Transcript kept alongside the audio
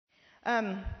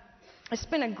Um, I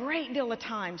spent a great deal of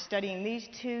time studying these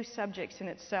two subjects in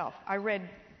itself. I read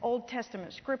Old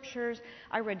Testament scriptures,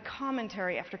 I read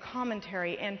commentary after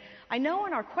commentary, and I know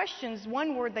in our questions,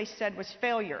 one word they said was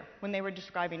failure when they were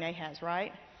describing Ahaz,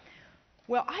 right?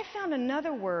 Well, I found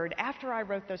another word after I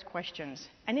wrote those questions,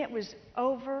 and it was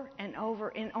over and over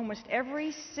in almost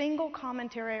every single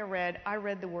commentary I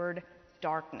read the word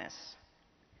darkness.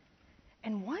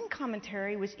 And one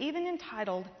commentary was even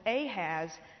entitled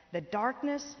Ahaz, the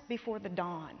darkness before the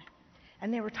dawn.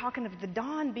 And they were talking of the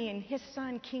dawn being his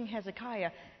son, King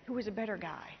Hezekiah, who was a better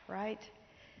guy, right?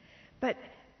 But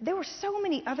there were so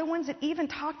many other ones that even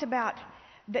talked about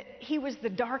that he was the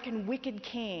dark and wicked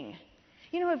king.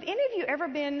 You know, have any of you ever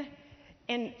been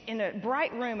in a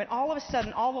bright room and all of a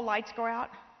sudden all the lights go out?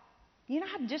 You know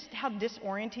how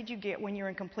disoriented you get when you're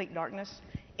in complete darkness?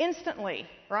 Instantly,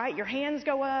 right? Your hands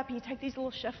go up and you take these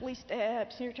little shuffly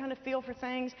steps and you're trying to feel for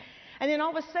things. And then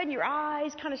all of a sudden your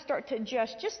eyes kind of start to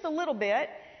adjust just a little bit,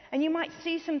 and you might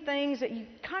see some things that you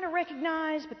kind of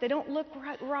recognize, but they don't look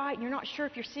right. You're not sure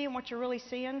if you're seeing what you're really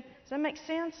seeing. Does that make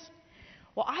sense?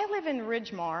 Well, I live in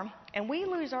Ridgemar, and we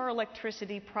lose our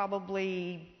electricity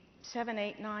probably 7,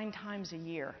 8, 9 times a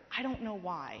year. I don't know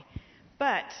why.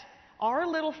 But our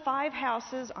little 5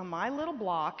 houses on my little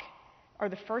block are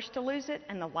the first to lose it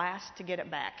and the last to get it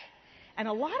back. And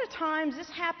a lot of times this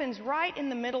happens right in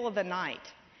the middle of the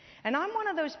night. And I'm one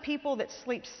of those people that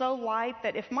sleeps so light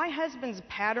that if my husband's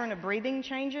pattern of breathing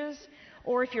changes,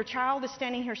 or if your child is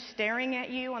standing here staring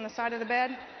at you on the side of the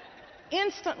bed,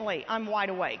 instantly I'm wide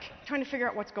awake, trying to figure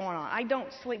out what's going on. I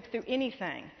don't sleep through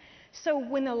anything. So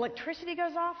when the electricity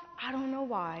goes off, I don't know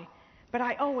why, but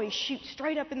I always shoot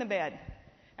straight up in the bed.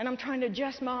 And I'm trying to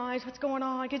adjust my eyes, what's going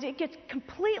on, because it gets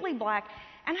completely black,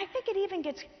 and I think it even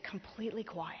gets completely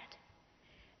quiet.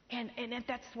 And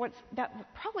that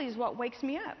probably is what wakes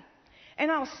me up. And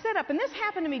I'll sit up, and this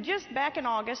happened to me just back in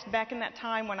August, back in that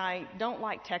time when I don't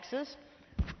like Texas.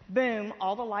 Boom,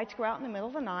 all the lights go out in the middle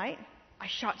of the night. I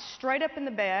shot straight up in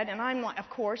the bed, and I'm, like, of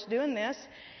course, doing this.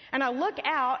 And I look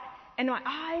out, and my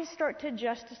eyes start to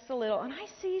adjust just a little, and I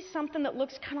see something that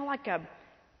looks kind of like a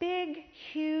big,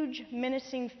 huge,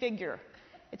 menacing figure.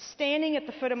 It's standing at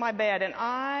the foot of my bed, and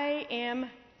I am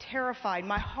terrified.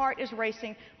 My heart is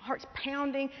racing, my heart's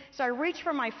pounding. So I reach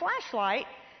for my flashlight.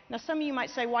 Now, some of you might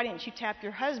say, why didn't you tap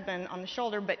your husband on the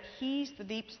shoulder? But he's the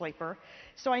deep sleeper.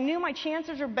 So I knew my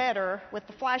chances are better with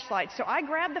the flashlight. So I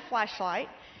grab the flashlight,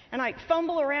 and I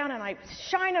fumble around, and I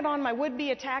shine it on my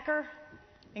would-be attacker.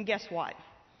 And guess what?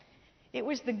 It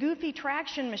was the goofy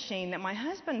traction machine that my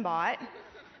husband bought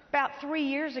about 3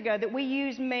 years ago that we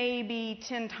used maybe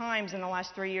 10 times in the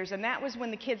last 3 years. And that was when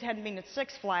the kids hadn't been to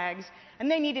Six Flags, and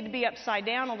they needed to be upside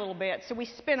down a little bit. So we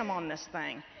spin them on this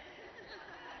thing.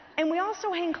 And we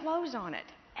also hang clothes on it.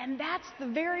 And that's the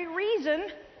very reason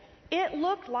it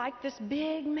looked like this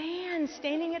big man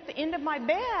standing at the end of my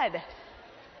bed.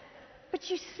 But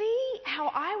you see how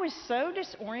I was so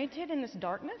disoriented in this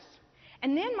darkness?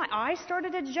 And then my eyes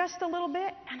started to adjust a little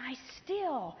bit, and I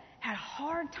still had a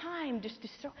hard time just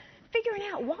figuring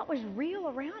out what was real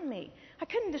around me. I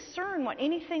couldn't discern what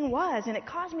anything was, and it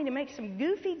caused me to make some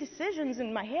goofy decisions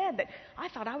in my head that I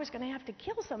thought I was going to have to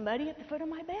kill somebody at the foot of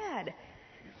my bed.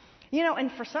 You know,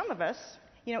 and for some of us,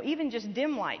 you know, even just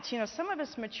dim lights, you know, some of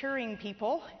us maturing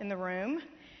people in the room,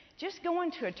 just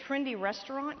going to a trendy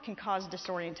restaurant can cause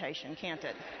disorientation, can't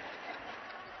it?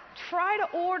 Try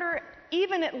to order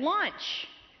even at lunch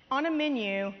on a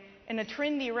menu in a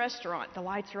trendy restaurant. The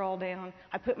lights are all down.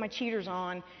 I put my cheaters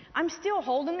on. I'm still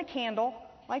holding the candle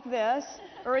like this,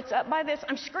 or it's up by this.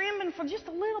 I'm scrambling for just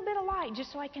a little bit of light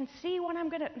just so I can see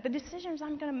the decisions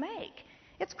I'm going to make.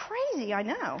 It's crazy, I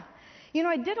know. You know,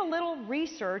 I did a little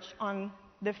research on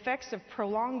the effects of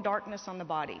prolonged darkness on the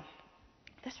body.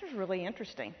 This was really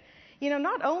interesting. You know,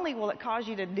 not only will it cause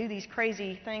you to do these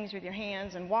crazy things with your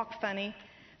hands and walk funny,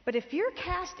 but if you're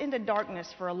cast into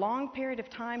darkness for a long period of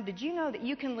time, did you know that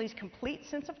you can lose complete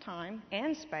sense of time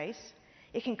and space?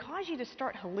 It can cause you to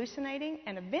start hallucinating,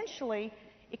 and eventually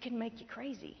it can make you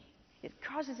crazy. It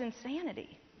causes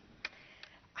insanity.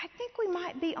 I think we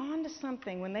might be onto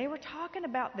something when they were talking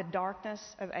about the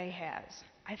darkness of Ahaz.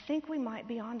 I think we might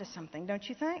be onto something, don't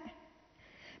you think?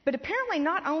 But apparently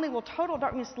not only will total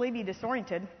darkness leave you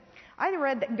disoriented, I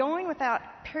read that going without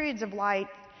periods of light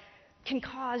can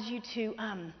cause you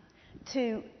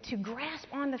to grasp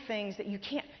onto things that you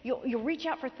can't. You'll reach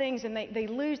out for things and they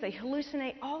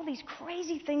hallucinate, all these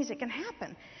crazy things that can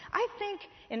happen. I think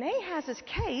in Ahaz's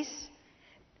case,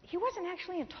 he wasn't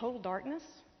actually in total darkness.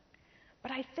 But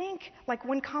I think, like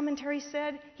one commentary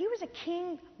said, he was a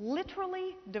king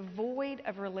literally devoid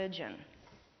of religion.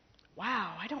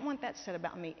 Wow, I don't want that said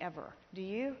about me ever. Do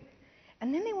you?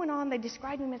 And then they went on, they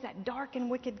described him as that dark and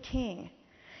wicked king.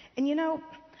 And you know,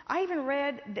 I even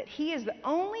read that he is the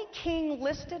only king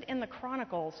listed in the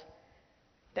Chronicles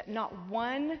that not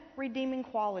one redeeming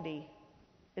quality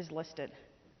is listed.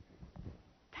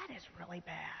 That is really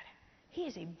bad. He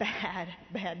is a bad,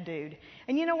 bad dude.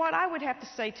 And you know what? I would have to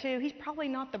say, too, he's probably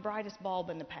not the brightest bulb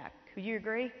in the pack. Would you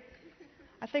agree?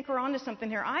 I think we're onto something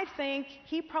here. I think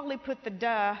he probably put the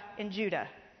duh in Judah.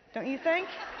 Don't you think?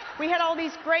 We had all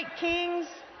these great kings.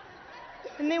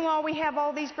 And then while we have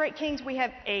all these great kings, we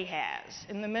have Ahaz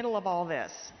in the middle of all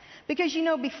this. Because, you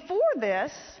know, before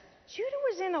this, Judah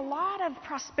was in a lot of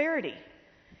prosperity.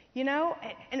 You know,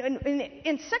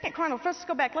 in 2 Chronicles, let's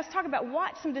go back. Let's talk about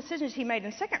some decisions he made.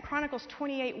 In 2 Chronicles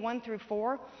 28, 1 through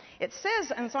 4, it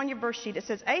says, and it's on your verse sheet, it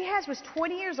says, Ahaz was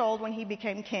 20 years old when he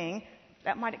became king.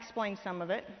 That might explain some of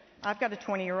it. I've got a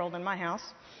 20-year-old in my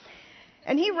house.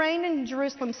 And he reigned in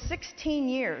Jerusalem 16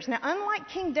 years. Now, unlike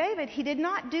King David, he did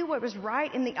not do what was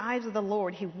right in the eyes of the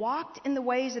Lord. He walked in the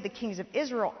ways of the kings of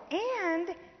Israel,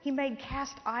 and he made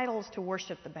cast idols to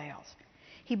worship the Baals.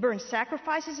 He burned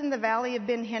sacrifices in the valley of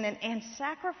Ben Hinnom and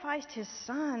sacrificed his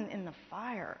son in the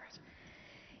fires.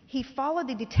 He followed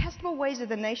the detestable ways of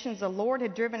the nations the Lord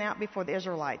had driven out before the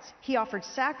Israelites. He offered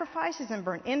sacrifices and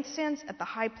burned incense at the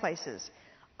high places,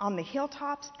 on the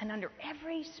hilltops, and under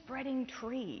every spreading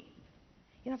tree.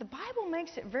 You know, the Bible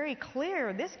makes it very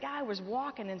clear this guy was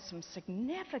walking in some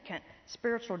significant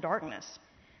spiritual darkness.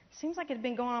 Seems like it had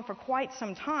been going on for quite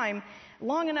some time,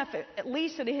 long enough at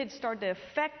least that it had started to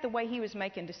affect the way he was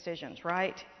making decisions,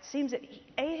 right? It seems that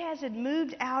Ahaz had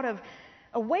moved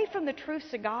away from the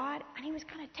truths of God, and he was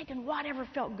kind of taking whatever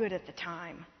felt good at the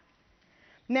time.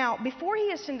 Now, before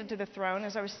he ascended to the throne,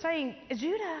 as I was saying,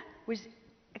 Judah was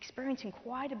experiencing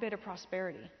quite a bit of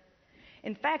prosperity.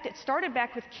 In fact, it started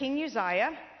back with King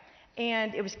Uzziah,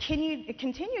 and it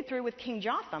continued through with King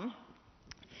Jotham.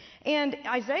 And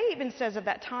Isaiah even says of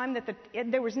that time that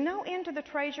there was no end to the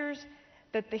treasures,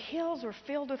 that the hills were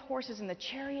filled with horses and the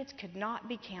chariots could not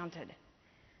be counted.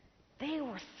 They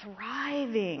were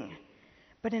thriving.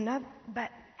 But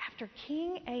after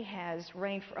King Ahaz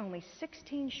reigned for only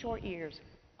 16 short years,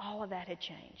 all of that had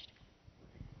changed.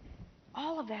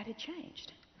 All of that had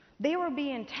changed. They were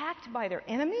being attacked by their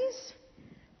enemies.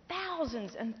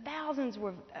 Thousands and thousands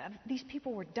of these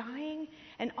people were dying,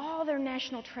 and all their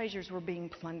national treasures were being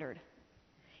plundered.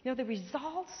 You know, the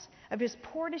results of his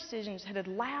poor decisions had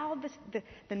allowed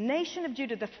the nation of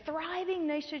Judah, the thriving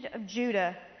nation of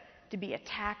Judah, to be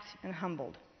attacked and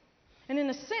humbled. And in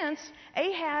a sense,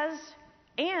 Ahaz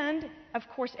and, of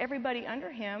course, everybody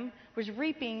under him was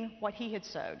reaping what he had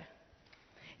sowed.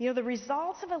 You know, the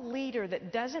results of a leader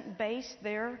that doesn't base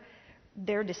their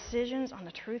decisions on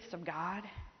the truths of God,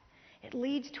 it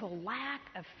leads to a lack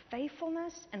of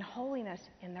faithfulness and holiness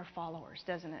in their followers,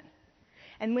 doesn't it?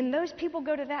 And when those people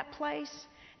go to that place,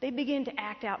 they begin to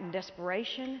act out in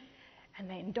desperation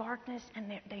and in darkness,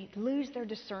 and they lose their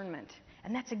discernment.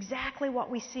 And that's exactly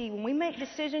what we see. When we make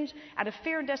decisions out of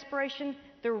fear and desperation,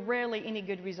 there are rarely any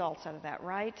good results out of that,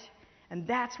 right? And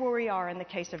that's where we are in the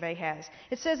case of Ahaz.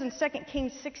 It says in 2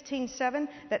 Kings 16:7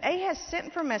 that Ahaz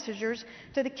sent for messengers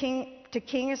to King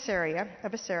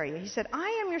of Assyria. He said,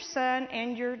 I am your son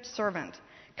and your servant.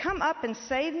 Come up and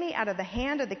save me out of the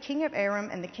hand of the king of Aram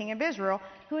and the king of Israel,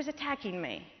 who is attacking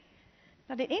me.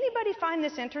 Now, did anybody find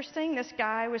this interesting? This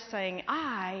guy was saying,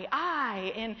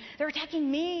 I, and they're attacking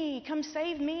me. Come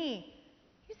save me.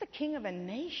 He's the king of a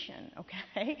nation,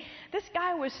 okay? This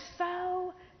guy was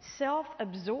so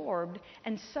self-absorbed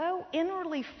and so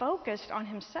inwardly focused on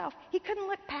himself, he couldn't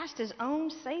look past his own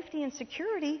safety and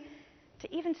security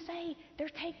to even say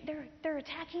they're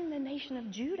attacking the nation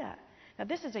of Judah. Now,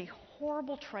 this is a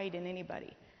horrible trait in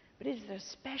anybody, but it is an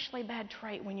especially bad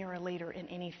trait when you're a leader in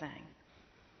anything.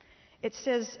 It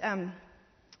says,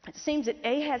 it seems that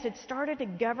Ahaz had started to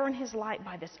govern his life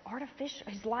by this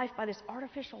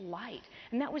artificial light.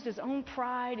 And that was his own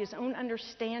pride, his own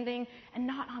understanding, and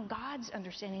not on God's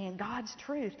understanding and God's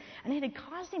truth. And it had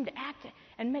caused him to act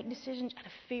and make decisions out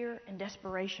of fear and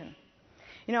desperation.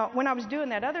 You know, when I was doing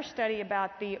that other study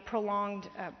about the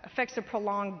effects of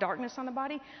prolonged darkness on the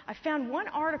body, I found one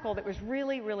article that was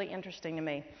really, really interesting to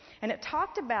me. And it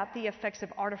talked about the effects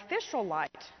of artificial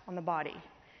light on the body.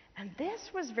 And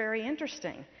this was very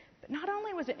interesting. But not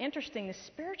only was it interesting, the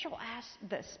spiritual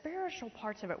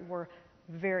parts of it were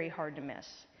very hard to miss.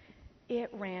 It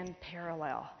ran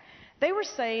parallel. They were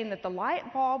saying that the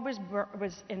light bulb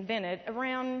was invented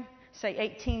around, say,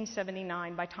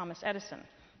 1879 by Thomas Edison.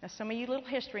 Now, some of you little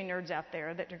history nerds out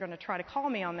there that are going to try to call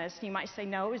me on this, you might say,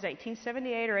 no, it was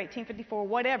 1878 or 1854,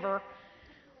 whatever.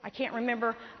 I can't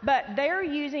remember, but they're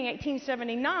using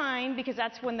 1879 because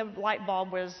that's when the light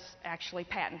bulb was actually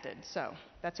patented. So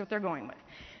that's what they're going with.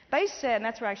 They said, and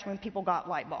that's actually when people got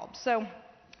light bulbs. So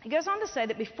he goes on to say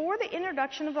that before the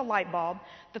introduction of the light bulb,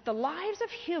 that the lives of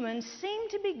humans seem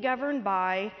to be governed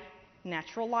by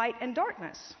natural light and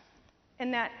darkness.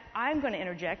 And that, I'm going to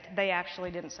interject, they actually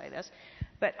didn't say this,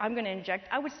 but I'm going to inject,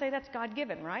 I would say that's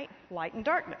God-given, right? Light and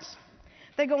darkness.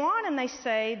 They go on and they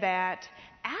say that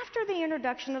after the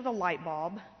introduction of the light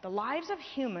bulb, the lives of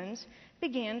humans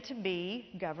began to be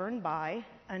governed by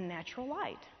unnatural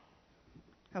light.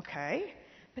 Okay,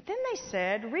 but then they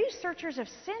said researchers have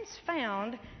since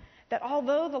found that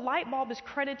although the light bulb is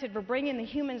credited for bringing the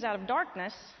humans out of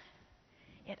darkness,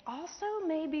 it also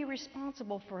may be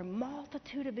responsible for a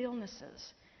multitude of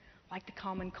illnesses, like the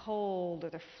common cold or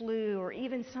the flu or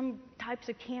even some types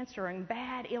of cancer and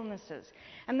bad illnesses.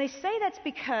 And they say that's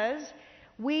because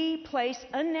we place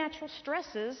unnatural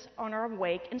stresses on our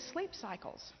wake and sleep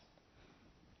cycles.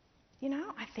 You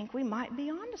know, I think we might be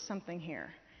onto something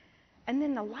here. And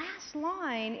then the last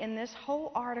line in this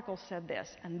whole article said this,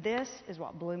 and this is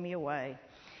what blew me away.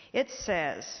 It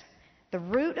says, the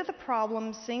root of the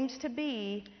problem seems to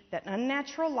be that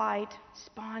unnatural light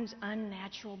spawns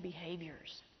unnatural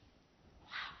behaviors.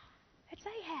 Wow, it's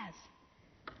Ahaz.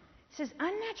 It says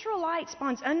unnatural light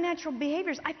spawns unnatural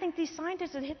behaviors. I think these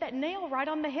scientists have hit that nail right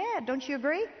on the head. Don't you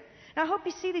agree? And I hope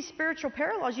you see these spiritual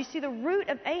parallels. You see the root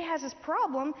of Ahaz's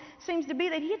problem seems to be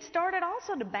that he had started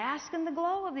also to bask in the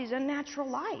glow of these unnatural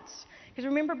lights. Because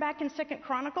remember back in 2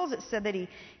 Chronicles, it said that he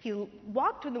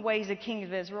walked in the ways of kings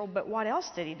of Israel, but what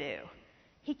else did he do?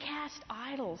 He cast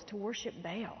idols to worship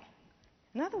Baal.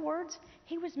 In other words,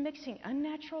 he was mixing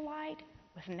unnatural light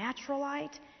with natural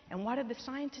light. And what did the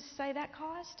scientists say that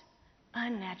caused?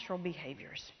 Unnatural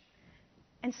behaviors.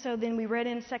 And so then we read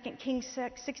in 2 Kings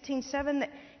 16:7 that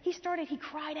he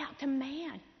cried out to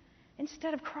man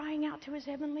instead of crying out to his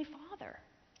heavenly Father.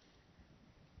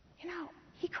 You know,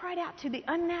 he cried out to the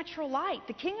unnatural light,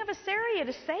 the king of Assyria,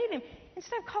 to save him,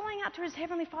 instead of calling out to his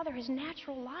heavenly Father, his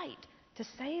natural light, to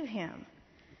save him.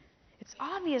 It's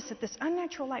obvious that this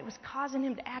unnatural light was causing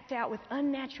him to act out with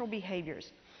unnatural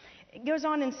behaviors. It goes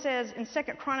on and says in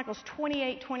 2 Chronicles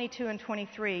 28:22 and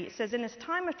 23, it says, in his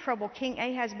time of trouble, King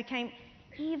Ahaz became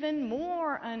even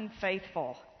more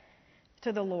unfaithful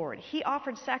to the Lord. He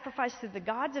offered sacrifice to the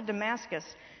gods of Damascus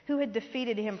who had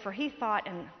defeated him, for he thought,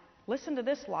 and listen to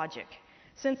this logic,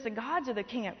 since the gods of the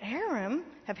king of Aram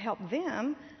have helped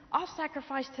them, I'll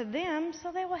sacrifice to them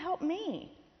so they will help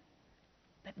me.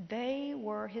 But they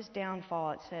were his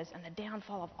downfall, it says, and the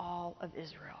downfall of all of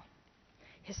Israel.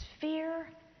 His fear,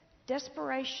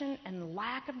 desperation, and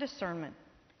lack of discernment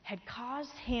had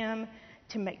caused him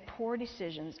to make poor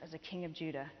decisions as a king of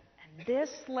Judah. And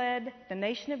this led the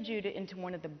nation of Judah into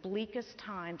one of the bleakest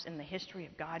times in the history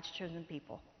of God's chosen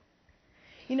people.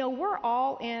 You know, we're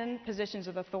all in positions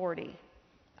of authority.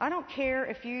 I don't care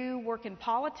if you work in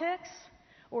politics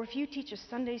or if you teach a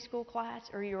Sunday school class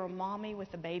or you're a mommy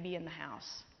with a baby in the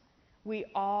house. We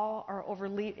all are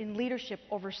in leadership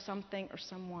over something or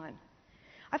someone.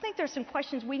 I think there's some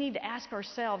questions we need to ask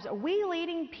ourselves. Are we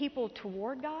leading people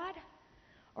toward God?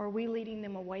 Or are we leading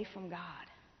them away from God?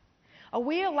 Are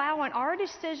we allowing our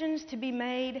decisions to be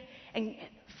made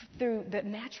through the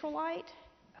natural light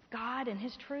of God and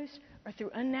His truths, or through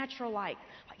unnatural light,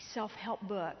 like self-help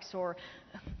books or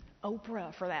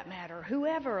Oprah, for that matter,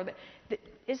 whoever that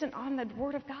isn't on the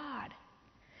Word of God?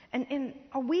 And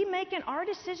are we making our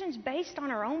decisions based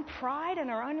on our own pride and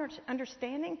our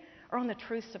understanding, or on the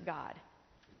truths of God?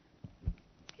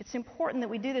 It's important that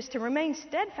we do this. To remain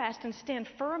steadfast and stand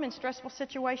firm in stressful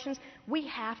situations, we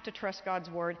have to trust God's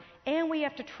Word, and we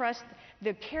have to trust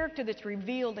the character that's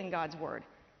revealed in God's Word.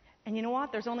 And you know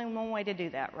what? There's only one way to do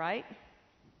that, right?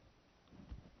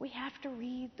 We have to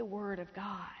read the Word of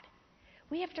God.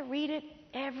 We have to read it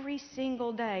every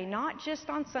single day, not just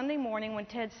on Sunday morning when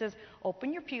Ted says,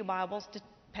 open your pew Bibles to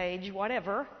page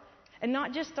whatever, and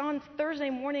not just on Thursday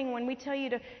morning when we tell you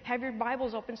to have your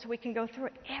Bibles open so we can go through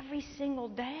it. Every single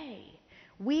day,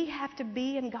 we have to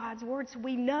be in God's Word so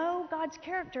we know God's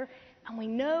character and we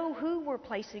know who we're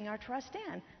placing our trust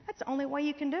in. That's the only way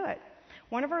you can do it.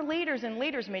 One of our leaders in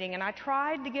leaders meeting, and I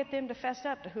tried to get them to fess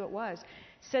up to who it was,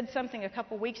 said something a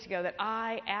couple weeks ago that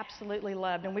I absolutely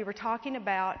loved. And we were talking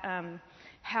about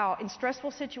how in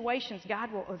stressful situations,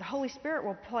 the Holy Spirit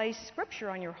will place Scripture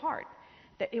on your heart,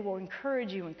 that it will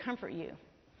encourage you and comfort you.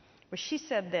 Well, she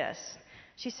said this.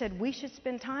 She said, we should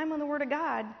spend time on the Word of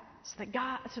God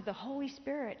so the Holy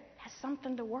Spirit has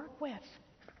something to work with.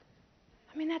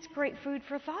 I mean, that's great food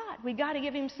for thought. We got to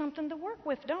give Him something to work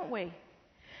with, don't we?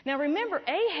 Now remember,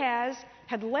 Ahaz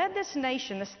had led this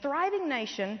nation, this thriving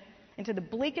nation, into the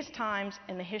bleakest times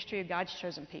in the history of God's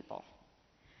chosen people.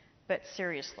 But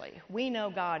seriously, we know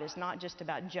God is not just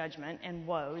about judgment and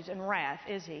woes and wrath,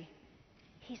 is He?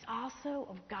 He's also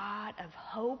a God of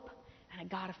hope and a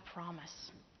God of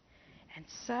promise. And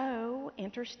so,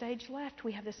 enter stage left,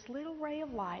 we have this little ray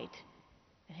of light,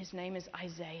 and his name is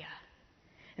Isaiah.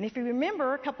 And if you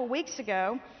remember, a couple weeks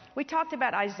ago, we talked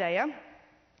about Isaiah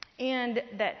and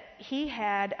that he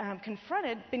had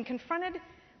been confronted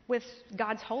with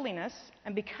God's holiness,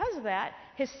 and because of that,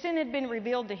 his sin had been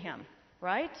revealed to him,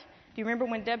 right? Do you remember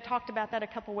when Deb talked about that a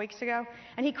couple weeks ago?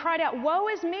 And he cried out, "Woe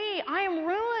is me, I am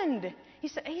ruined."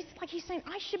 He's saying,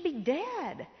 I should be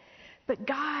dead. But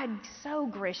God so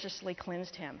graciously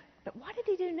cleansed him. But what did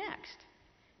he do next?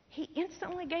 He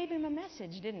instantly gave him a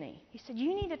message, didn't he? He said,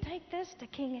 "You need to take this to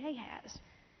King Ahaz."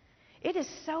 It is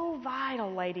so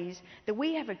vital, ladies, that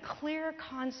we have a clear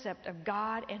concept of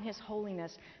God and His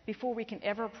holiness before we can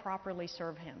ever properly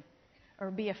serve Him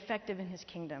or be effective in His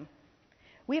kingdom.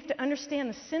 We have to understand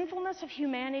the sinfulness of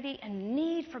humanity and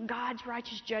need for God's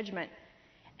righteous judgment.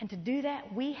 And to do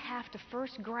that, we have to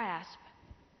first grasp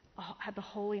the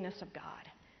holiness of God.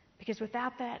 Because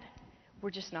without that,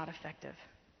 we're just not effective.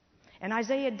 And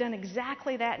Isaiah had done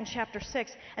exactly that in chapter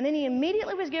 6. And then he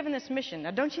immediately was given this mission.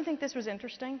 Now, don't you think this was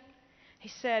interesting?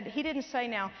 He didn't say,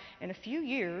 now, in a few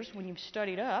years, when you've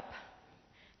studied up,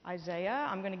 Isaiah,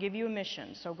 I'm going to give you a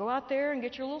mission. So go out there and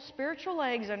get your little spiritual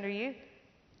legs under you.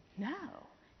 No.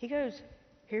 He goes,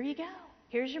 here you go.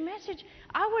 Here's your message.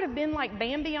 I would have been like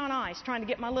Bambi on ice trying to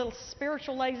get my little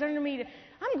spiritual legs under me.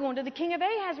 I'm going to the king of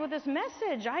Ahaz with this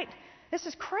message. This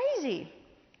is crazy.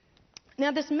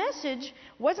 Now, this message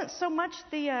wasn't so much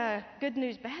the good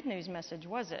news, bad news message,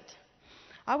 was it?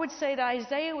 I would say that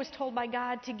Isaiah was told by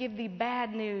God to give the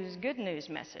bad news, good news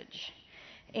message.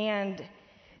 And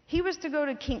he was to go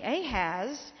to King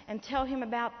Ahaz and tell him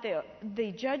about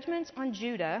the judgments on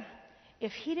Judah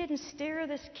if he didn't steer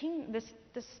this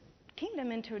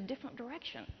kingdom into a different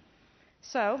direction.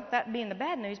 So, that being the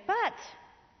bad news, but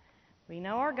we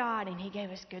know our God, and He gave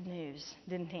us good news,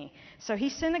 didn't He? So He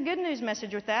sent a good news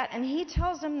message with that, and He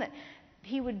tells them that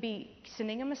He would be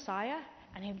sending a Messiah,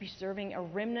 and He'd be serving a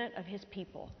remnant of His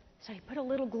people. So He put a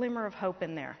little glimmer of hope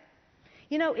in there.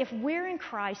 You know, if we're in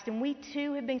Christ, and we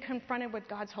too have been confronted with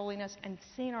God's holiness and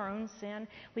seen our own sin,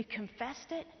 we've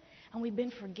confessed it, and we've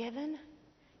been forgiven,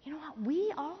 you know what?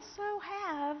 We also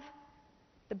have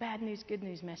the bad news, good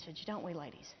news message, don't we,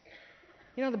 ladies?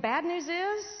 You know, the bad news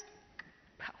is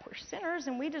we're sinners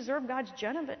and we deserve God's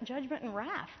judgment and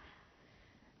wrath.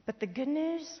 But the good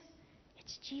news,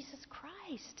 it's Jesus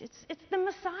Christ. It's the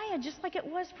Messiah, just like it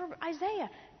was for Isaiah.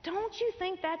 Don't you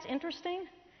think that's interesting?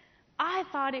 I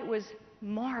thought it was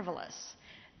marvelous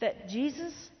that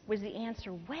Jesus was the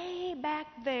answer way back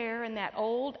there in that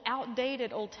old,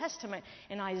 outdated Old Testament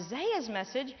in Isaiah's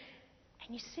message. And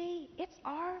you see, it's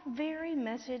our very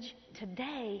message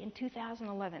today in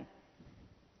 2011.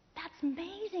 That's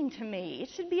amazing to me. It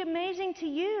should be amazing to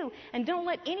you. And don't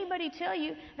let anybody tell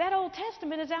you that Old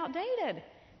Testament is outdated.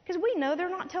 Because we know they're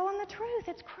not telling the truth.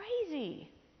 It's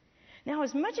crazy. Now,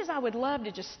 as much as I would love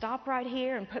to just stop right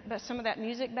here and put some of that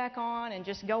music back on and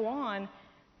just go on,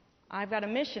 I've got a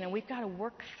mission, and we've got to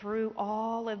work through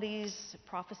all of these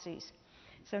prophecies.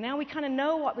 So now we kind of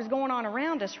know what was going on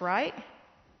around us, right?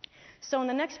 So in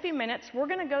the next few minutes, we're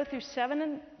going to go through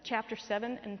chapter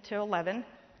 7 until 11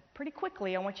 pretty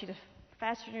quickly. I want you to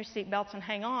fasten your seatbelts and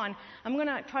hang on. I'm going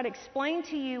to try to explain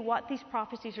to you what these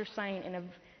prophecies are saying in a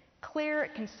clear,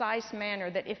 concise manner,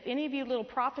 that if any of you little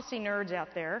prophecy nerds out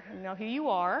there, you know who you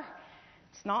are,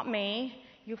 it's not me,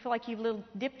 you feel like you've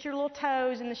dipped your little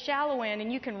toes in the shallow end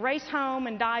and you can race home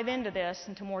and dive into this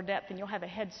into more depth and you'll have a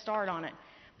head start on it.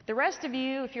 But the rest of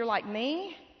you, if you're like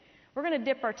me, we're going to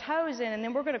dip our toes in and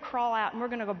then we're going to crawl out and we're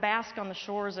going to go bask on the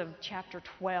shores of chapter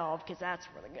 12 because that's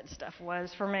where the good stuff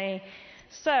was for me.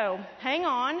 So hang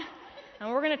on, and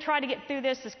we're going to try to get through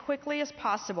this as quickly as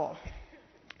possible.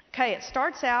 Okay, it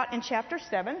starts out in chapter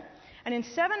 7, and in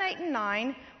 7, 8, and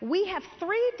 9, we have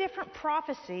 3 different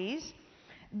prophecies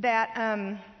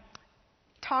that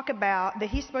talk about that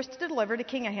he's supposed to deliver to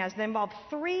King Ahaz. They involve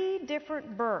 3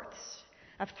 different births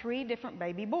of 3 different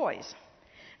baby boys.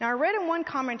 Now, I read in one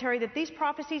commentary that these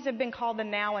prophecies have been called the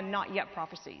now and not yet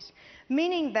prophecies,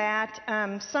 meaning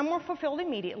that some were fulfilled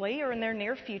immediately or in their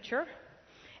near future,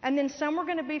 and then some were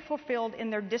going to be fulfilled in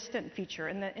their distant future,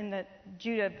 in the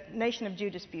nation of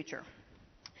Judah's future.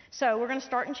 So we're going to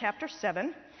start in chapter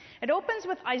 7. It opens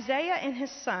with Isaiah and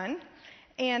his son,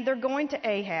 and they're going to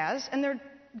Ahaz, and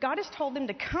God has told them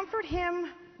to comfort him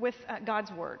with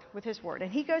God's word, with his word.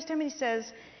 And he goes to him and he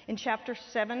says in chapter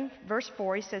 7, verse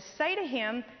 4, he says, say to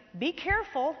him, be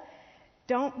careful,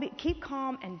 keep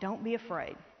calm, and don't be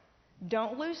afraid.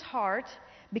 Don't lose heart,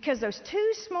 because those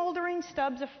two smoldering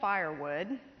stubs of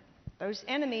firewood, those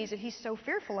enemies that he's so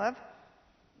fearful of,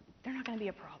 they're not going to be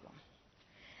a problem.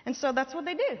 And so that's what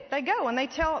they do. They go and they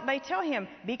tell him,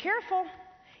 be careful,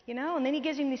 and then he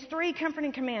gives him these 3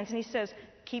 comforting commands, and he says,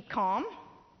 keep calm,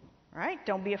 right?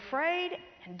 Don't be afraid,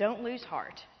 and don't lose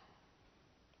heart.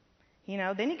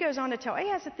 Then he goes on to tell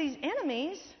Ahaz that these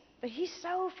enemies that he's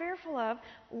so fearful of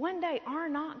one day are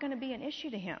not going to be an issue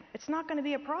to him. It's not going to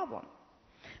be a problem.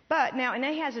 But now, in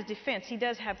Ahaz's defense, he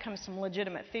does have some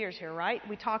legitimate fears here, right?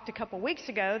 We talked a couple weeks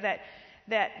ago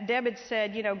that Deb had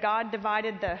said, God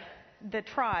divided the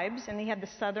tribes, and he had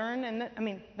the southern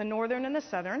and the northern and the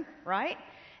southern, right?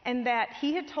 And that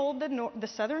he had told the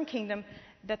southern kingdom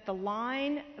that the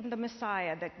line of the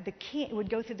Messiah, that the king would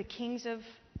go through the kings of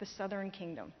the southern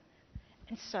kingdom.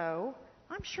 And so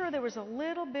I'm sure there was a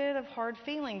little bit of hard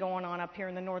feeling going on up here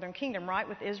in the northern kingdom, right,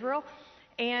 with Israel.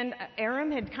 And Aram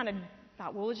had kind of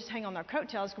thought, well, we'll just hang on their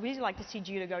coattails because we'd like to see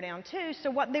Judah go down too. So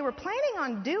what they were planning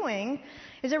on doing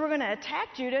is they were going to attack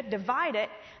Judah, divide it,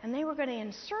 and they were going to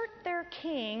insert their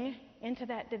king into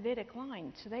that Davidic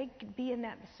line so they could be in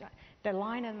the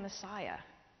line of the Messiah.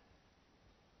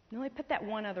 And let me put that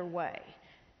one other way.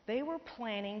 They were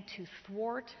planning to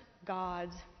thwart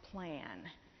God's plan.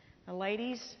 Now,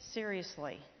 ladies,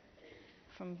 seriously,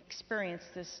 from experience,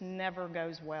 this never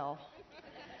goes well.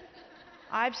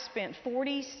 I've spent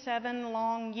 47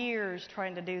 long years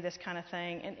trying to do this kind of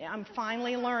thing, and I'm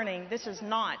finally learning this is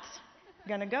not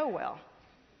going to go well.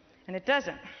 And it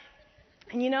doesn't.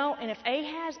 And if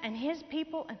Ahaz and his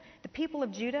people, and the people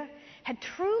of Judah, had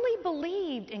truly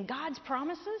believed in God's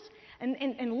promises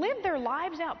and lived their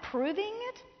lives out proving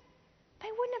it, they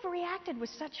wouldn't have reacted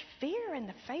with such fear in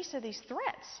the face of these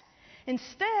threats.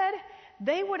 Instead,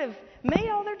 they would have made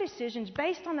all their decisions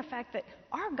based on the fact that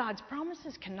our God's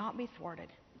promises cannot be thwarted.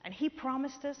 And he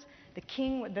promised us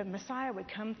the Messiah would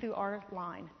come through our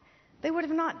line. They would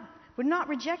not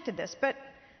rejected this. But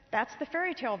that's the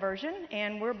fairy tale version,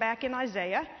 and we're back in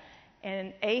Isaiah.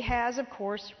 And Ahaz, of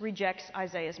course, rejects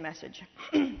Isaiah's message.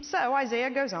 So Isaiah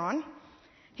goes on.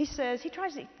 He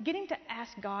tries to get him to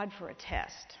ask God for a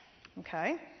test.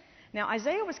 Okay? Now,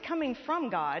 Isaiah was coming from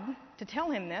God to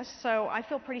tell him this, so I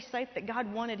feel pretty safe that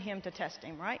God wanted him to test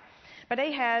him, right? But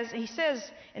Ahaz, he says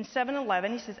in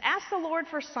 7:11, he says, ask the Lord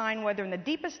for a sign, whether in the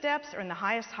deepest depths or in the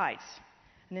highest heights.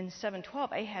 And in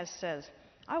 7:12, Ahaz says,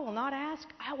 I will not ask,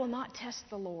 I will not test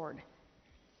the Lord.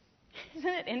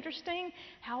 Isn't it interesting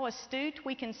how astute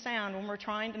we can sound when we're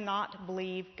trying to not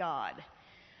believe God?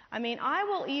 I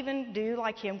will even do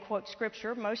like him, quote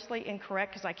scripture, mostly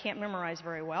incorrect because I can't memorize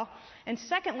very well. And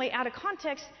secondly, out of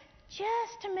context,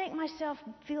 just to make myself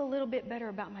feel a little bit better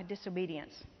about my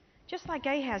disobedience. Just like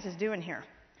Ahaz is doing here.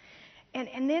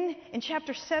 And then in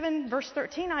chapter 7, verse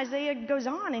 13, Isaiah goes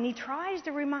on and he tries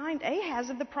to remind Ahaz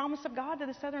of the promise of God to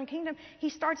the southern kingdom. He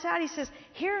starts out, he says,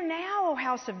 hear now, O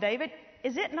house of David,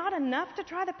 is it not enough to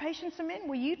try the patience of men?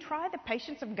 Will you try the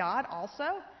patience of God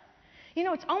also?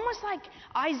 It's almost like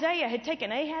Isaiah had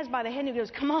taken Ahaz by the hand and he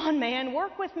goes, come on, man,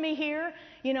 work with me here.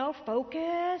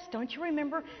 Focus. Don't you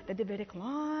remember the Davidic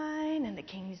line and the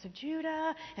kings of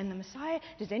Judah and the Messiah?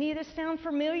 Does any of this sound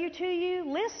familiar to you?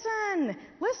 Listen.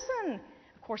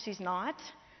 Of course, he's not.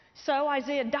 So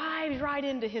Isaiah dives right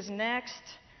into his next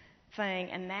thing,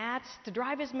 and that's to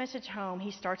drive his message home.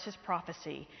 He starts his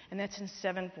prophecy, and that's in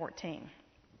 7:14.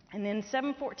 And then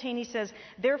 7:14 he says,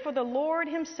 therefore the Lord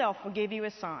himself will give you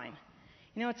a sign.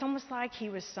 It's almost like he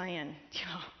was saying,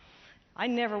 I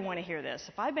never want to hear this.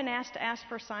 If I've been asked to ask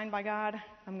for a sign by God,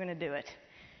 I'm going to do it.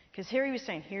 Because here he was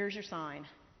saying, here's your sign.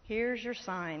 Here's your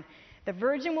sign. The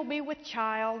virgin will be with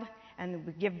child and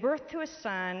will give birth to a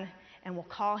son and will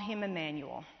call him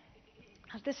Emmanuel.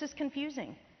 Now, this is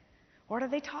confusing. What are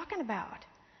they talking about?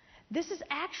 This is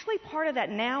actually part of that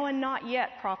now and not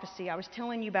yet prophecy I was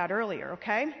telling you about earlier,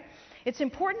 okay? It's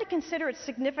important to consider its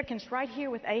significance right here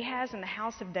with Ahaz and the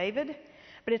house of David.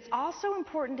 But it's also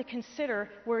important to consider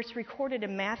where it's recorded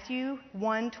in Matthew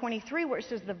 1:23, where it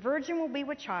says, the virgin will be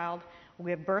with child, will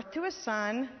give birth to a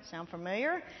son, sound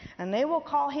familiar? And they will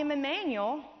call him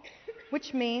Emmanuel,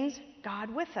 which means God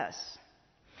with us.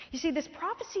 You see, this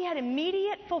prophecy had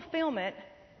immediate fulfillment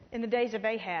in the days of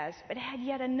Ahaz, but it had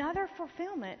yet another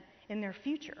fulfillment in their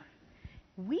future.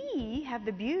 We have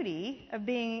the beauty of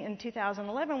being in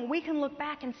 2011. We can look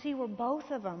back and see where both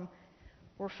of them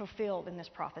were fulfilled in this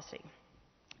prophecy.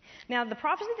 Now, the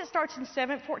prophecy that starts in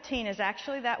 7:14 is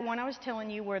actually that one I was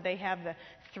telling you where they have the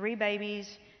 3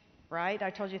 babies right? I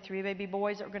told you 3 baby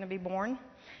boys that were going to be born.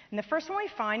 And the first one we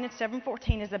find in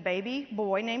 7:14 is a baby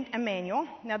boy named Emmanuel.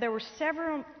 Now, there were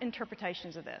several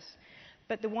interpretations of this,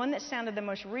 but the one that sounded the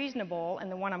most reasonable, and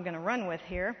the one I'm going to run with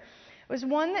here, was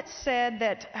one that said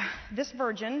that this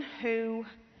virgin, who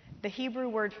the Hebrew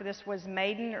word for this was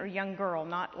maiden or young girl,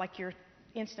 not like you're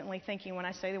instantly thinking when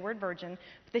I say the word virgin,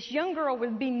 but this young girl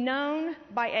would be known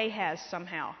by Ahaz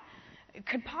somehow. It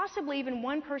could possibly, even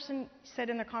one person said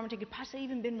in their commentary, could possibly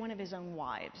even been one of his own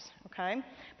wives, okay?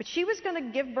 But she was going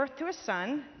to give birth to a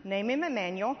son, name him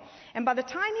Emmanuel, and by the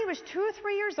time he was 2 or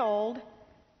 3 years old,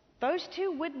 those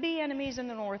two would-be enemies in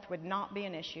the north would not be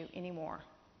an issue anymore.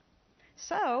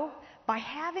 So, by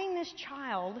having this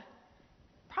child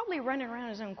probably running around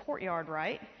his own courtyard,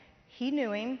 right? He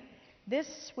knew him.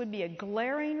 This would be a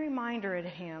glaring reminder to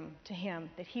him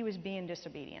that he was being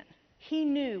disobedient. He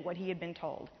knew what he had been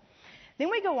told. Then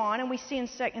we go on and we see in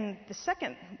the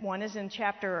second one is in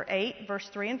chapter 8, verse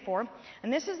 3 and 4.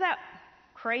 And this is that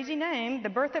crazy name, the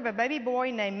birth of a baby boy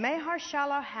named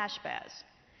Maher-Shalal-Hash-Baz.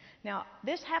 Now,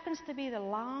 this happens to be the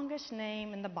longest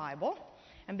name in the Bible.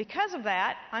 And because of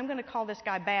that, I'm going to call this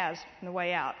guy Baz on the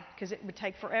way out, because it would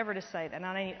take forever to say that. And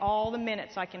I need all the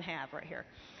minutes I can have right here.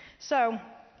 So,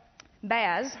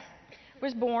 Baz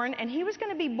was born, and he was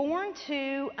going to be born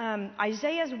to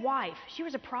Isaiah's wife. She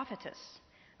was a prophetess.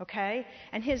 Okay?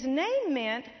 And his name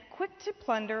meant quick to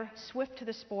plunder, swift to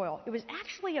the spoil. It was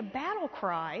actually a battle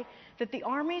cry that the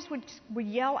armies would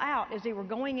yell out as they were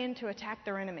going in to attack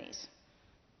their enemies.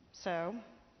 So,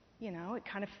 it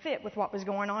kind of fit with what was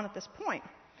going on at this point.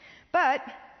 But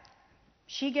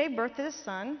she gave birth to this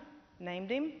son,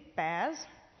 named him Baz,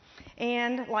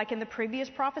 and like in the previous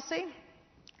prophecy,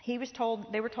 they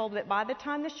were told that by the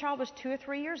time this child was 2 or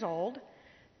 3 years old,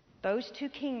 those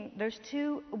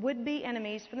two would-be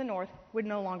enemies from the north would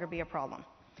no longer be a problem.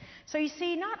 So you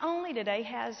see, not only did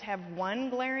Ahaz have one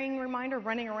glaring reminder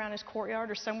running around his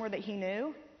courtyard or somewhere that he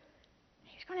knew,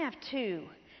 he's going to have 2.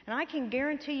 And I can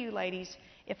guarantee you, ladies,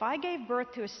 if I gave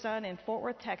birth to a son in Fort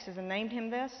Worth, Texas, and named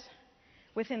him this,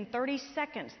 within 30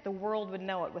 seconds, the world would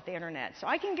know it with the internet. So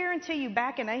I can guarantee you,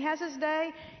 back in Ahaz's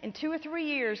day, in 2 or 3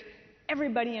 years,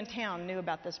 everybody in town knew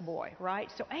about this boy, right?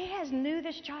 So Ahaz knew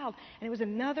this child, and it was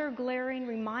another glaring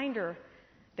reminder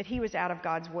that he was out of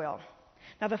God's will.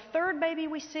 Now, the third baby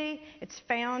we see, it's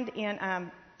found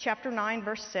in chapter 9,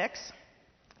 verse 6.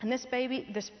 And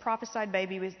this prophesied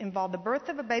baby involved the birth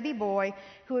of a baby boy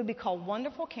who would be called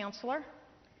Wonderful Counselor,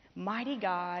 Mighty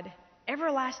God,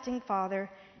 Everlasting Father,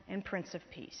 and Prince of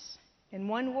Peace. In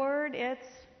one word, it's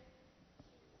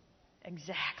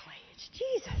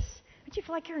Jesus. Don't you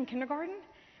feel like you're in kindergarten?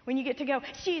 When you get to go,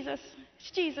 it's Jesus,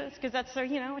 because that's so,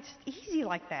 it's easy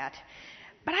like that.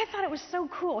 But I thought it was so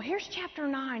cool. Here's chapter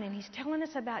 9, and he's telling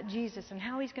us about Jesus and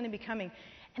how he's going to be coming.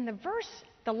 And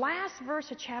the last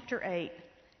verse of chapter 8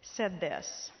 said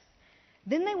this: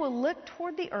 Then they will look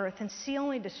toward the earth and see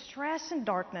only distress and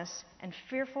darkness and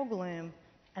fearful gloom,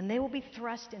 and they will be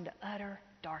thrust into utter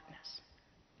darkness.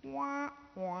 Wah,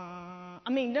 wah. I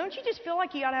mean, don't you just feel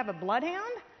like you ought to have a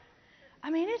bloodhound? I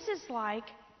mean, it's just like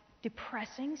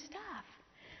depressing stuff.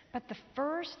 But the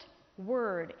first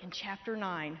word in chapter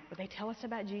 9, where they tell us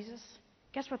about Jesus,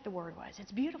 guess what the word was?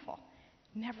 It's beautiful.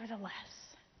 Nevertheless.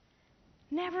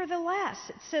 Nevertheless.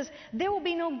 It says, there will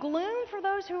be no gloom for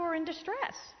those who are in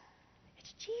distress.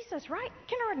 It's Jesus, right?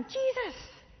 Kindergarten, Jesus.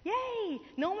 Yay.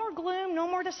 No more gloom, no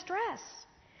more distress.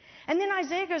 And then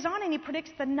Isaiah goes on and he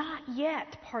predicts the not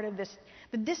yet part of this,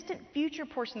 the distant future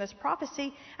portion of this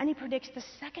prophecy, and he predicts the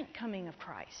second coming of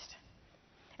Christ.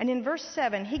 And in verse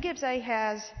 7, he gives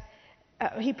Ahaz,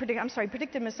 he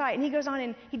predicted Messiah, and he goes on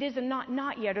and he does the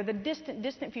not yet, or the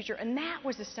distant future, and that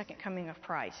was the second coming of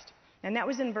Christ. And that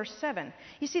was in verse 7.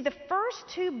 You see, the first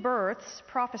 2 births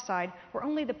prophesied were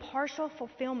only the partial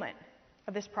fulfillment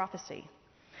of this prophecy.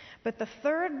 But the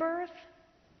third birth,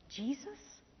 Jesus,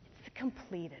 it's the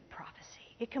completed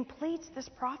prophecy. It completes this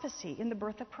prophecy in the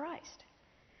birth of Christ.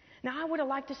 Now, I would have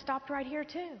liked to stop right here,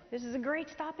 too. This is a great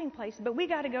stopping place, but we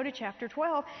got to go to chapter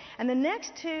 12. And the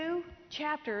next 2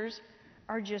 chapters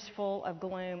are just full of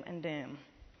gloom and doom.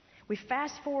 We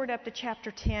fast forward up to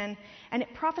chapter 10, and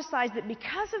it prophesies that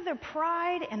because of their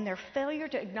pride and their failure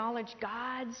to acknowledge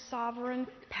God's sovereign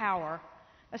power,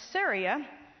 Assyria,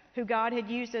 who God had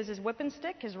used as his whipping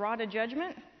stick, his rod of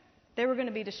judgment, they were going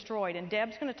to be destroyed. And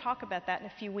Deb's going to talk about that in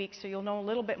a few weeks, so you'll know a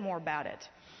little bit more about it.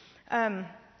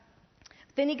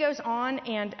 Then he goes on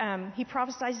and he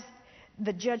prophesies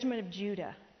the judgment of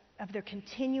Judah, of their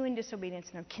continuing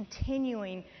disobedience and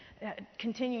their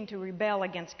continuing to rebel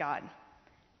against God.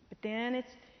 But then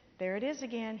there it is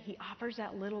again. He offers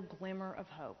that little glimmer of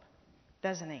hope,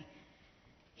 doesn't he?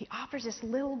 He offers this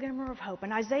little glimmer of hope.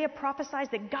 And Isaiah prophesies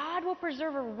that God will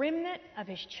preserve a remnant of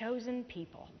His chosen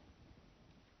people.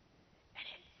 And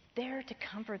it's there to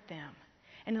comfort them.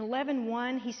 In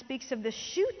 11:1, he speaks of the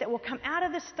shoot that will come out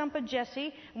of the stump of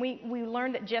Jesse. We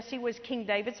learned that Jesse was King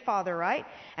David's father, right?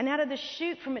 And out of the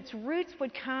shoot, from its roots,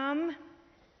 would come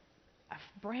a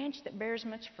branch that bears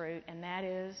much fruit, and that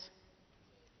is,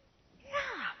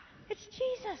 it's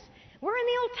Jesus. We're in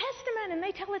the Old Testament, and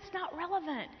they tell it's not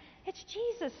relevant. It's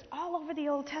Jesus all over the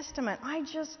Old Testament. I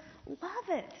just love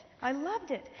it. I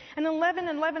loved it. And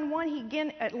 11:1, he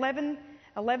again, at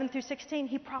 11 through 16,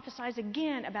 he prophesies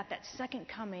again about that second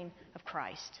coming of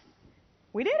Christ.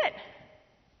 We did it.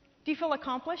 Do you feel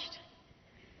accomplished?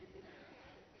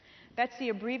 That's the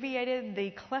abbreviated,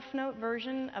 the Cliff Note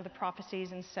version of the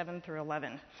prophecies in 7 through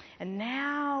 11. And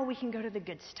now we can go to the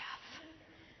good stuff.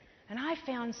 And I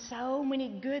found so many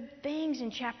good things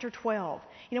in chapter 12.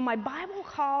 You know, my Bible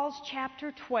calls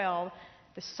chapter 12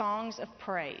 the Songs of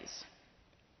Praise.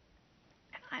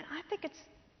 And I think it's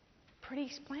pretty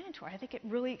explanatory. I think it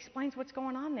really explains what's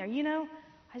going on there. You know,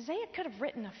 Isaiah could have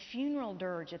written a funeral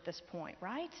dirge at this point,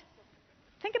 right?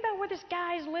 Think about where this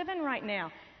guy is living right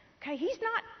now. Okay, he's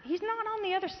not on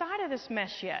the other side of this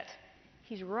mess yet.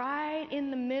 He's right in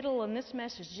the middle, and this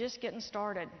mess is just getting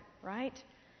started, right?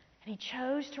 And he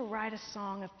chose to write a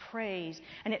song of praise,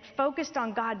 and it focused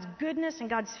on God's goodness and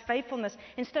God's faithfulness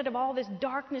instead of all this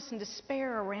darkness and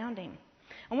despair around him.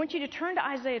 I want you to turn to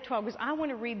Isaiah 12 because I want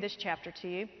to read this chapter to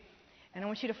you, and I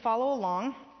want you to follow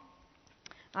along.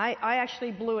 I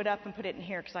actually blew it up and put it in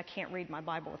here because I can't read my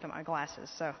Bible without my glasses,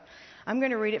 so I'm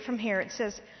going to read it from here. It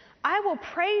says, I will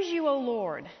praise you, O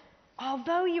Lord.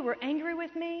 Although you were angry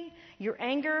with me, your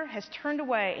anger has turned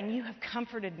away and you have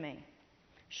comforted me.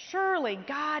 Surely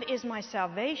God is my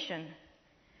salvation.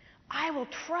 I will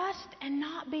trust and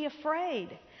not be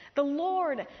afraid. The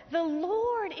Lord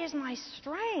is my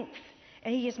strength,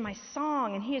 and He is my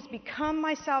song, and He has become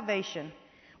my salvation.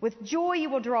 With joy you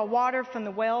will draw water from the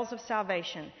wells of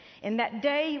salvation. In that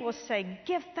day you will say,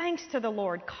 give thanks to the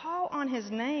Lord, call on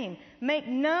His name, make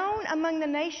known among the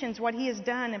nations what He has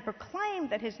done, and proclaim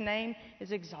that His name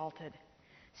is exalted.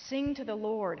 Sing to the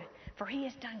Lord, for He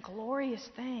has done glorious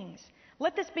things.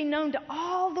 Let this be known to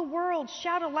all the world.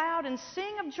 Shout aloud and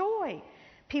sing of joy,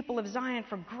 people of Zion,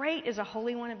 for great is the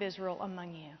Holy One of Israel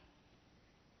among you.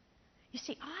 You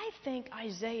see, I think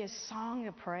Isaiah's song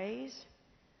of praise,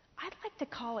 I'd like to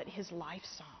call it his life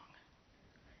song.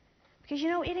 Because, you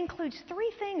know, it includes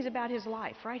three things about his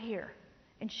life right here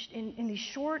in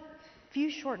these few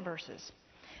short verses.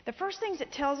 The first things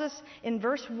it tells us in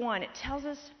verse 1, it tells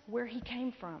us where he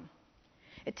came from.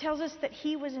 It tells us that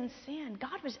he was in sin.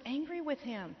 God was angry with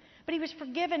him, but he was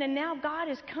forgiven, and now God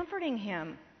is comforting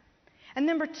him. And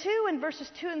number 2, in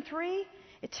verses 2 and 3,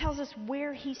 it tells us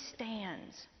where he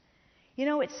stands. You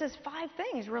know, it says 5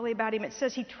 things really about him. It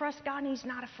says he trusts God and he's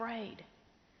not afraid.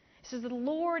 It says the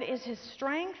Lord is his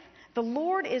strength, the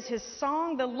Lord is his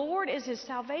song, the Lord is his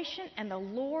salvation, and the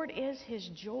Lord is his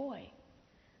joy.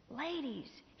 Ladies,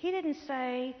 he didn't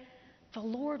say, the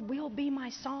Lord will be my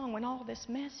song when all this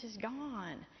mess is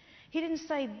gone. He didn't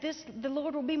say, the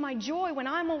Lord will be my joy when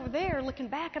I'm over there looking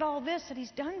back at all this that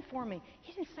he's done for me.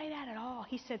 He didn't say that at all.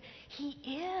 He said, he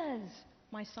is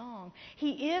my song.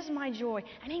 He is my joy.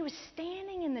 And he was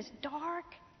standing in this dark,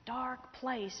 dark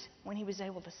place when he was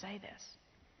able to say this.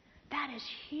 That is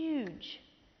huge.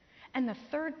 And the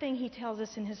third thing he tells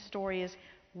us in his story is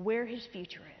where his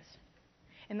future is.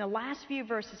 In the last few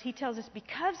verses, he tells us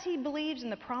because he believes in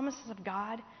the promises of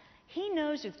God, he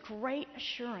knows with great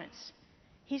assurance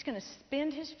he's going to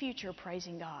spend his future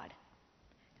praising God.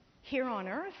 Here on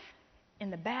earth,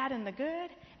 in the bad and the good,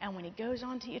 and when he goes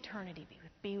on to eternity,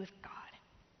 be with God.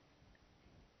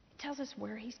 It tells us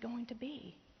where he's going to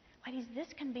be. Ladies, this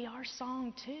can be our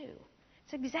song too.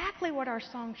 It's exactly what our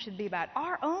song should be about.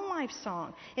 Our own life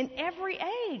song. In every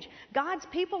age, God's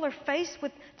people are faced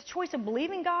with the choice of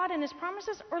believing God and His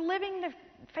promises or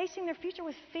facing their future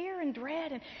with fear and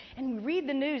dread. And read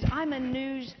the news. I'm a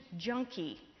news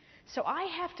junkie. So I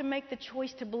have to make the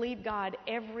choice to believe God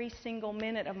every single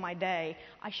minute of my day.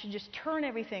 I should just turn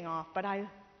everything off, but I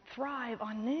thrive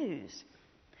on news.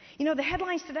 You know, the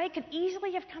headlines today could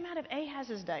easily have come out of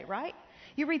Ahaz's day, right?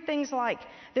 You read things like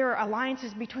there are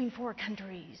alliances between foreign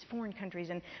countries,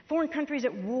 and foreign countries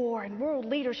at war, and world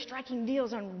leaders striking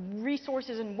deals on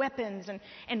resources and weapons,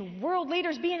 and world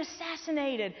leaders being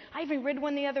assassinated. I even read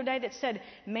one the other day that said,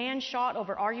 man shot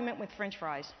over argument with French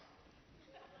fries.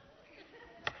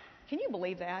 Can you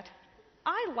believe that?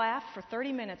 I laughed for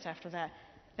 30 minutes after that.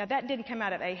 Now, that didn't come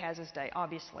out of Ahaz's day,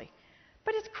 obviously.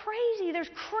 But it's crazy. There's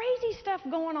crazy stuff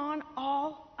going on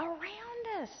all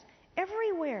around us.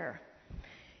 everywhere.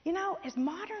 You know, as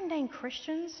modern-day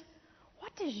Christians,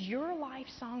 what does your life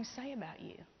song say about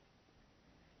you?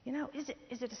 You know, is it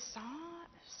a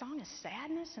song of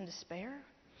sadness and despair?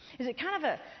 Is it kind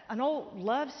of an old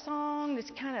love song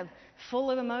that's kind of full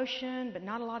of emotion but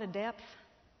not a lot of depth?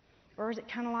 Or is it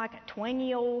kind of like a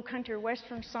twangy old country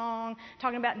western song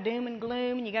talking about doom and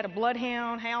gloom and you got a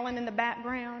bloodhound howling in the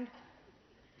background?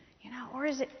 You know, or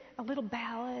is it a little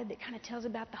ballad that kind of tells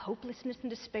about the hopelessness and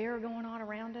despair going on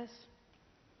around us?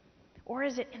 Or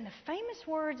is it, in the famous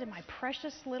words of my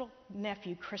precious little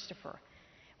nephew, Christopher,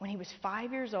 when he was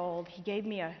 5 years old, he gave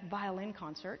me a violin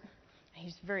concert.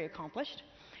 He's very accomplished.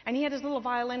 And he had his little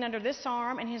violin under this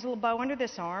arm and his little bow under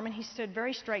this arm, and he stood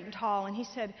very straight and tall, and he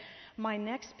said, "My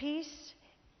next piece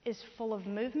is full of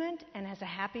movement and has a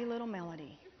happy little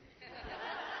melody."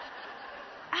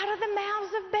 Out of the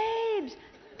mouths of babes.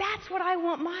 That's what I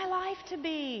want my life to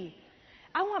be.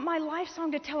 I want my life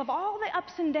song to tell of all the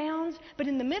ups and downs, but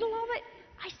in the middle of it,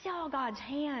 I saw God's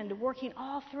hand working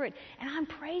all through it, and I'm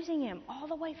praising Him all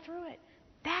the way through it.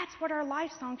 That's what our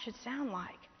life song should sound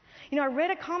like. You know, I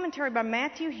read a commentary by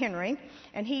Matthew Henry,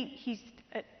 and he's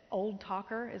an old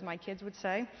talker, as my kids would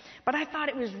say, but I thought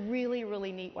it was really,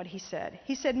 really neat what he said.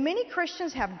 He said, "Many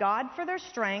Christians have God for their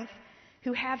strength,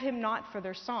 who have Him not for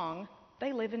their song.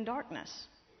 They live in darkness.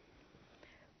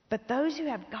 But those who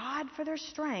have God for their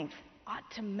strength ought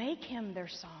to make Him their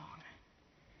song,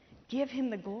 give Him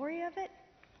the glory of it,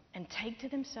 and take to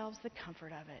themselves the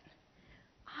comfort of it."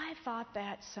 I thought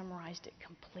that summarized it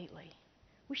completely.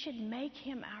 We should make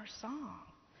Him our song.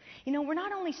 You know, we're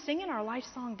not only singing our life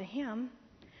song to Him,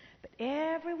 but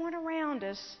everyone around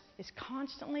us is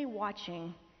constantly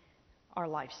watching our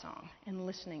life song and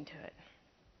listening to it.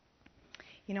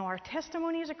 You know, our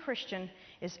testimony as a Christian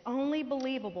is only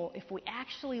believable if we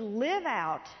actually live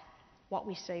out what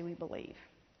we say we believe.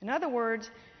 In other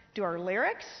words, do our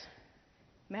lyrics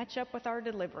match up with our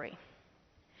delivery?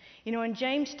 You know, in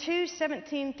James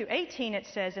 2:17 through 18, it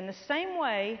says, "In the same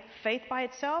way, faith by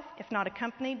itself, if not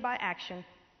accompanied by action,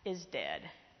 is dead.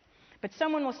 But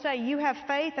someone will say, 'You have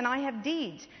faith and I have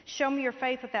deeds. Show me your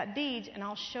faith without deeds, and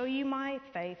I'll show you my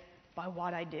faith by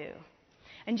what I do.'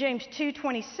 In James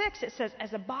 2:26, it says,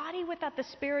 'As a body without the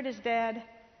Spirit is dead,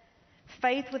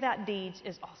 faith without deeds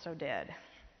is also dead.'"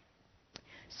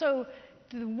 So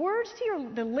the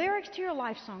lyrics to your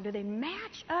life song, do they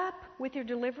match up with your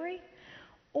delivery?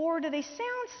 Or do they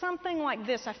sound something like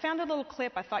this? I found a little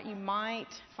clip I thought you might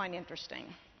find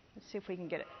interesting. Let's see if we can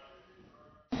get it.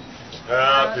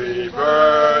 Happy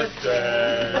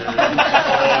birthday, oh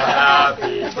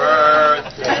happy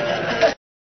birthday.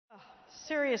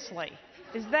 Seriously,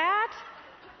 is that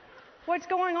what's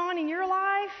going on in your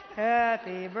life?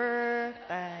 Happy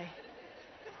birthday.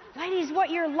 Ladies, what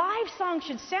your life song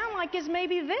should sound like is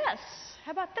maybe this.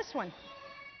 How about this one?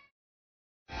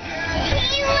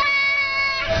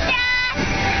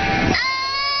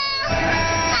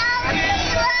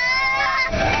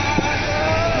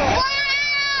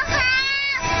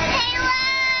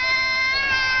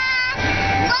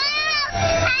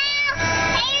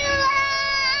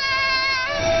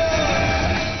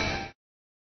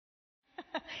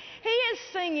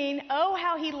 Singing, "Oh,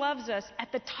 how He loves us,"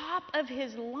 at the top of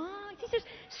his lungs. He's just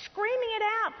screaming it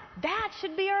out. That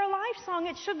should be our life song.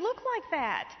 It should look like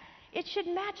that. It should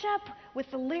match up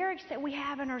with the lyrics that we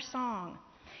have in our song.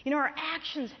 You know, our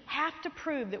actions have to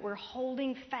prove that we're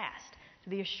holding fast to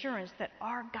the assurance that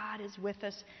our God is with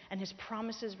us and His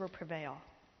promises will prevail.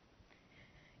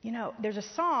 You know, there's a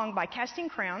song by Casting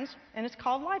Crowns, and it's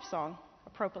called Life Song,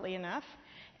 appropriately enough.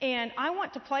 And I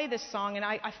want to play this song, and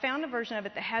I found a version of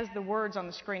it that has the words on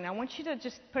the screen. I want you to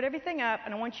just put everything up,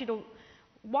 and I want you to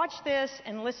watch this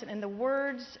and listen. And the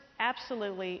words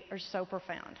absolutely are so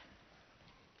profound.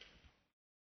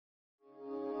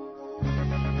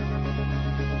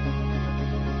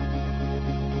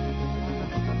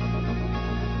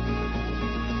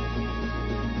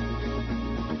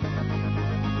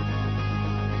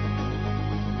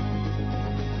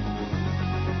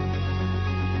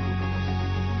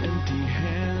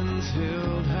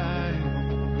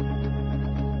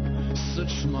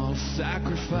 Small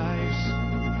sacrifice,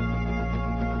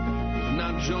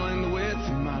 not joined with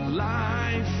my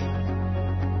life.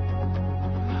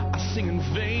 I sing in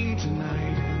vain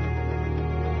tonight.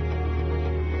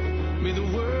 May the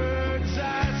words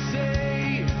I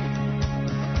say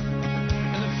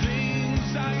and the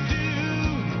things I do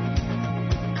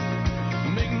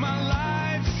make my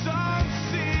life song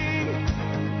sing,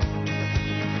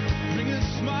 bring a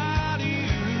smile to you.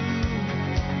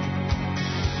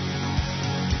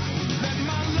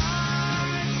 My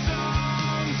life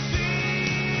song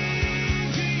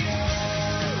sing to you.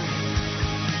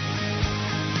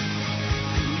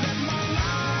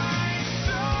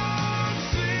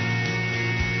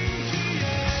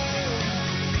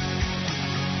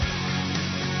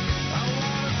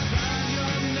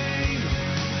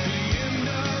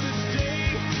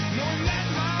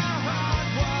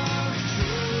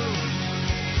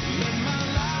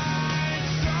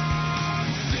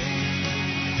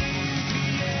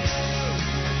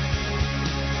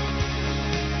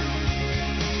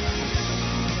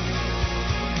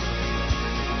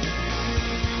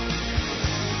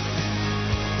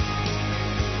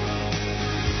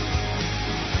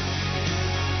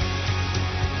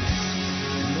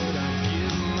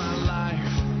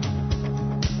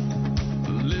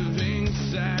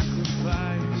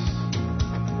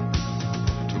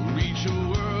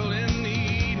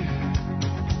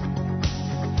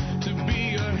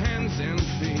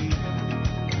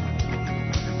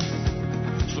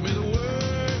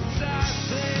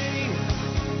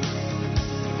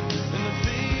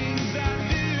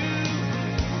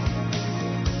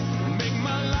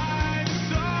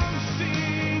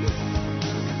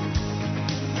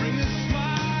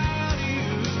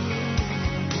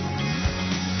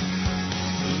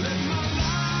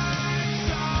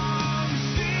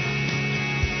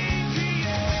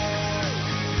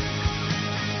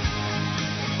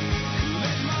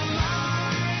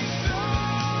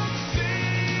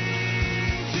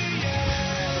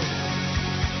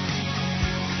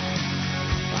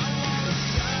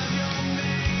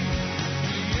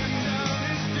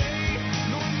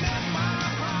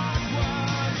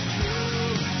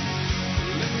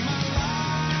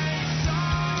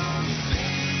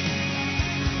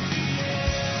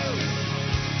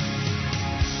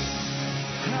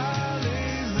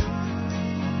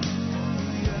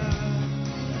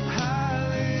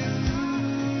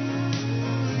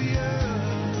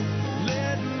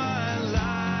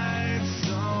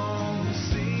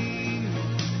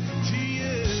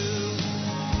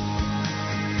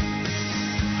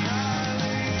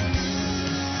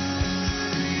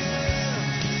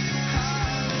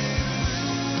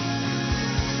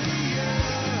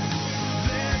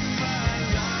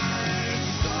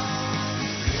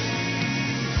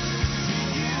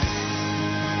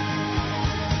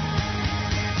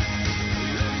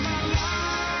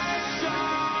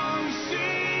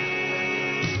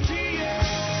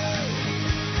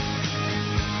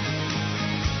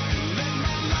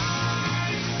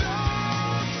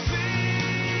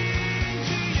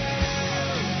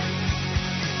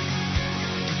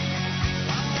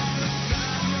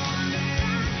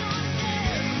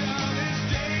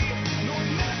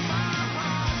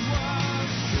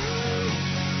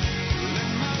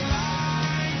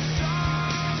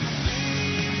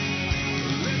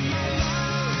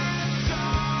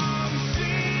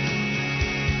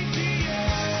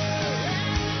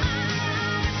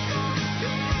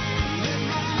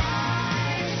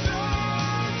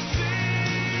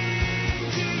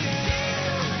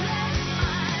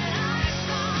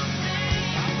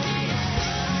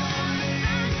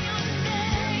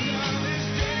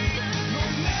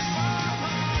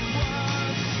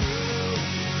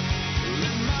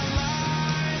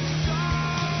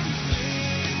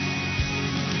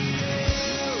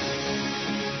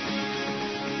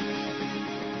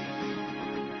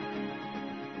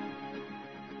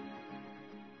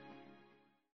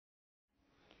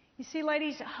 You see,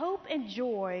 ladies, hope and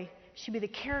joy should be the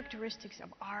characteristics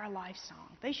of our life song.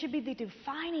 They should be the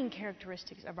defining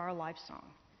characteristics of our life song.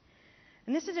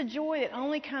 And this is a joy that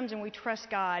only comes when we trust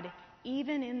God,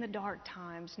 even in the dark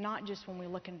times, not just when we're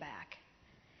looking back.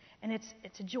 And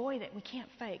it's a joy that we can't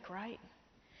fake, right?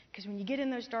 Because when you get in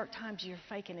those dark times, you're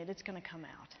faking it. It's going to come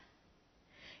out.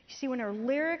 You see, when our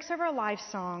lyrics of our life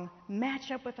song match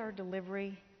up with our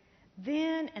delivery,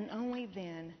 then and only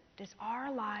then does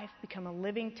our life become a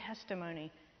living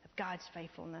testimony of God's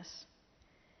faithfulness.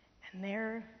 And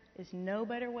there is no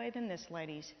better way than this,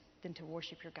 ladies, than to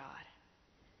worship your God.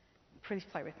 Please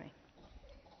play with me.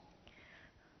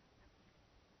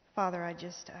 Father, I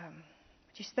just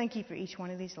thank you for each one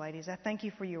of these ladies. I thank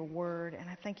you for your word, and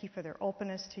I thank you for their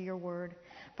openness to your word.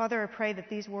 Father, I pray that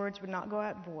these words would not go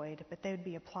out void, but they would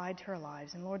be applied to our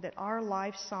lives. And Lord, that our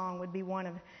life song would be one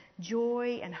of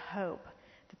joy and hope,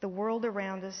 that the world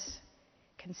around us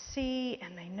can see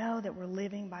and they know that we're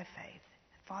living by faith.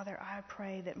 Father, I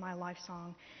pray that my life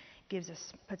song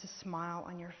puts a smile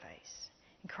on your face.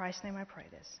 In Christ's name I pray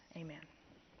this. Amen.